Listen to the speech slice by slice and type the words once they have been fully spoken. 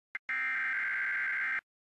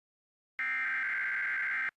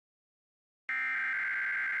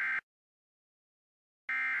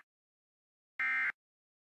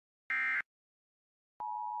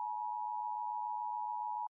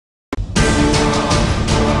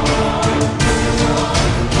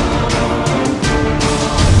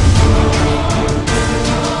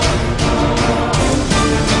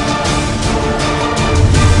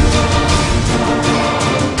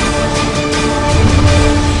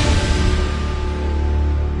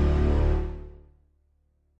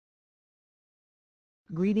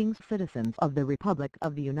Greetings, citizens of the Republic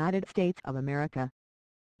of the United States of America.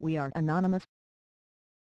 We are anonymous.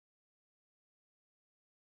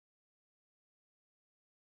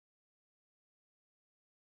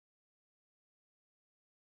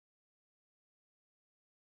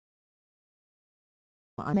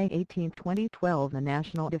 On May 18, 2012, the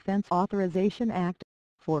National Defense Authorization Act,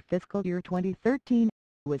 for fiscal year 2013,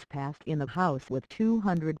 was passed in the House with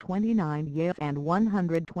 229 yeas and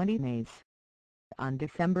 120 nays. On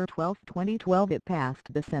December 12, 2012, it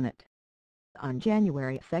passed the Senate. On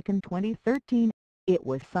January 2, 2013, it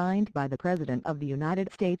was signed by the President of the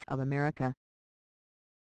United States of America.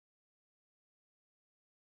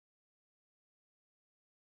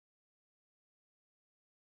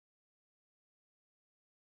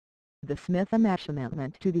 The Smith-Amash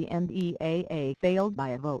Amendment to the NDAA failed by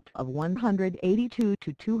a vote of 182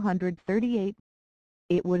 to 238.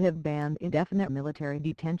 It would have banned indefinite military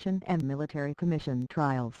detention and military commission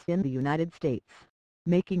trials in the United States,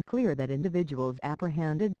 making clear that individuals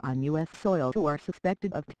apprehended on U.S. soil who are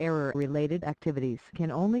suspected of terror-related activities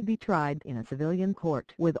can only be tried in a civilian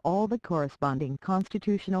court with all the corresponding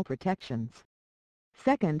constitutional protections.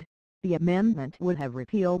 Second, the amendment would have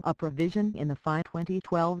repealed a provision in the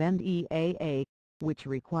 2012 NDAA, which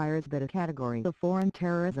requires that a category of foreign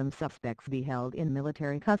terrorism suspects be held in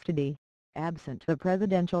military custody, absent the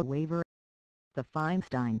presidential waiver. The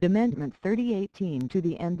Feinstein Amendment 3018 to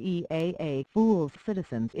the NDAA fools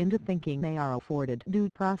citizens into thinking they are afforded due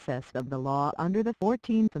process of the law under the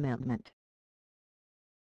 14th Amendment.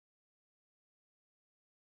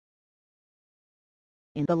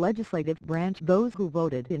 In the legislative branch, those who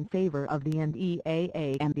voted in favor of the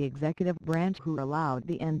NDAA and the executive branch who allowed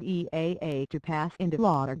the NDAA to pass into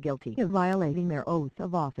law are guilty of violating their oath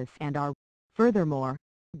of office and are, furthermore,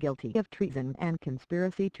 guilty of treason and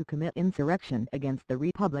conspiracy to commit insurrection against the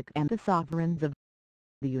Republic and the sovereigns of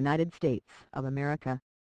the United States of America.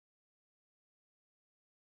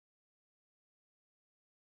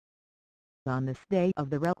 On this day of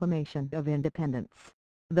the Reclamation of Independence,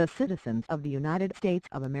 the citizens of the United States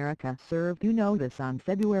of America served you notice on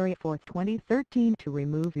February 4, 2013 to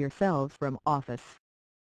remove yourselves from office.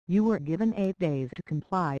 You were given 8 days to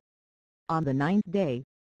comply. On the 9th day,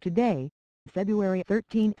 today, February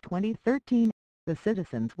 13, 2013, the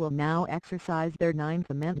citizens will now exercise their 9th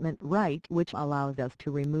Amendment right, which allows us to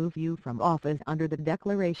remove you from office under the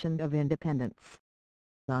Declaration of Independence.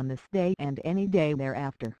 On this day and any day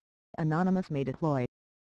thereafter, Anonymous may deploy.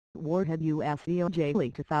 Warhead U.S. DOJ Lee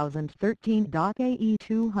 2013. AE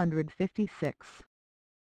 256.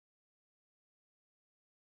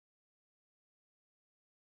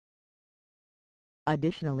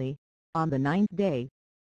 Additionally, on the 9th day,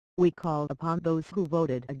 we call upon those who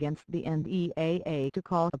voted against the NDAA to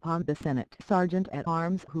call upon the Senate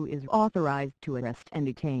Sergeant-at-Arms who is authorized to arrest and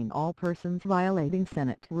detain all persons violating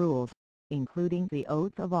Senate rules, including the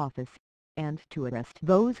oath of office, and to arrest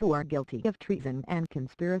those who are guilty of treason and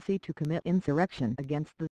conspiracy to commit insurrection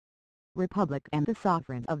against the Republic and the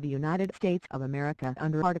sovereigns of the United States of America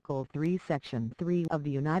under Article 3, Section 3 of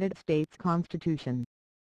the United States Constitution.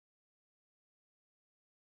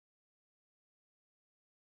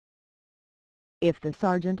 If the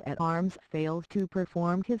Sergeant-at-Arms fails to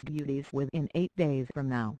perform his duties within 8 days from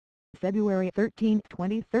now, February 13,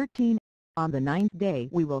 2013, on the 9th day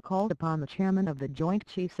we will call upon the Chairman of the Joint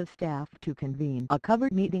Chiefs of Staff to convene a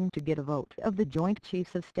covered meeting to get a vote of the Joint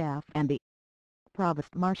Chiefs of Staff and the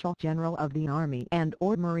Provost Marshal General of the Army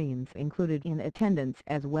and/or Marines included in attendance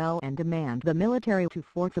as well, and demand the military to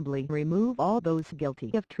forcibly remove all those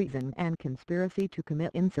guilty of treason and conspiracy to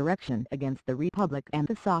commit insurrection against the Republic and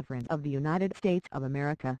the sovereigns of the United States of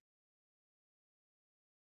America.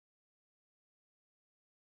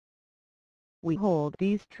 We hold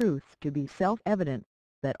these truths to be self-evident,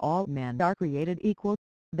 that all men are created equal,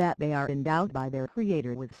 that they are endowed by their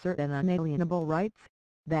Creator with certain unalienable rights,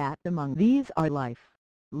 that among these are life,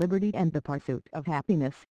 liberty and the pursuit of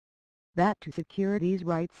happiness, that to secure these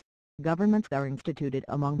rights, governments are instituted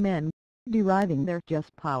among men, deriving their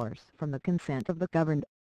just powers from the consent of the governed,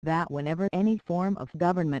 that whenever any form of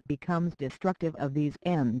government becomes destructive of these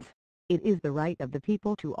ends, it is the right of the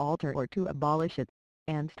people to alter or to abolish it,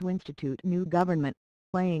 and to institute new government,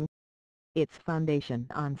 laying its foundation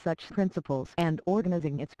on such principles and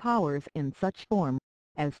organizing its powers in such form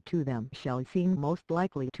as to them shall seem most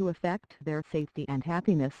likely to affect their safety and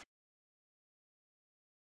happiness.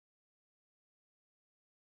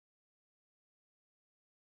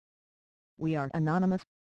 We are anonymous.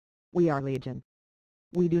 We are legion.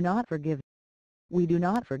 We do not forgive. We do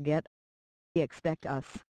not forget. Expect us.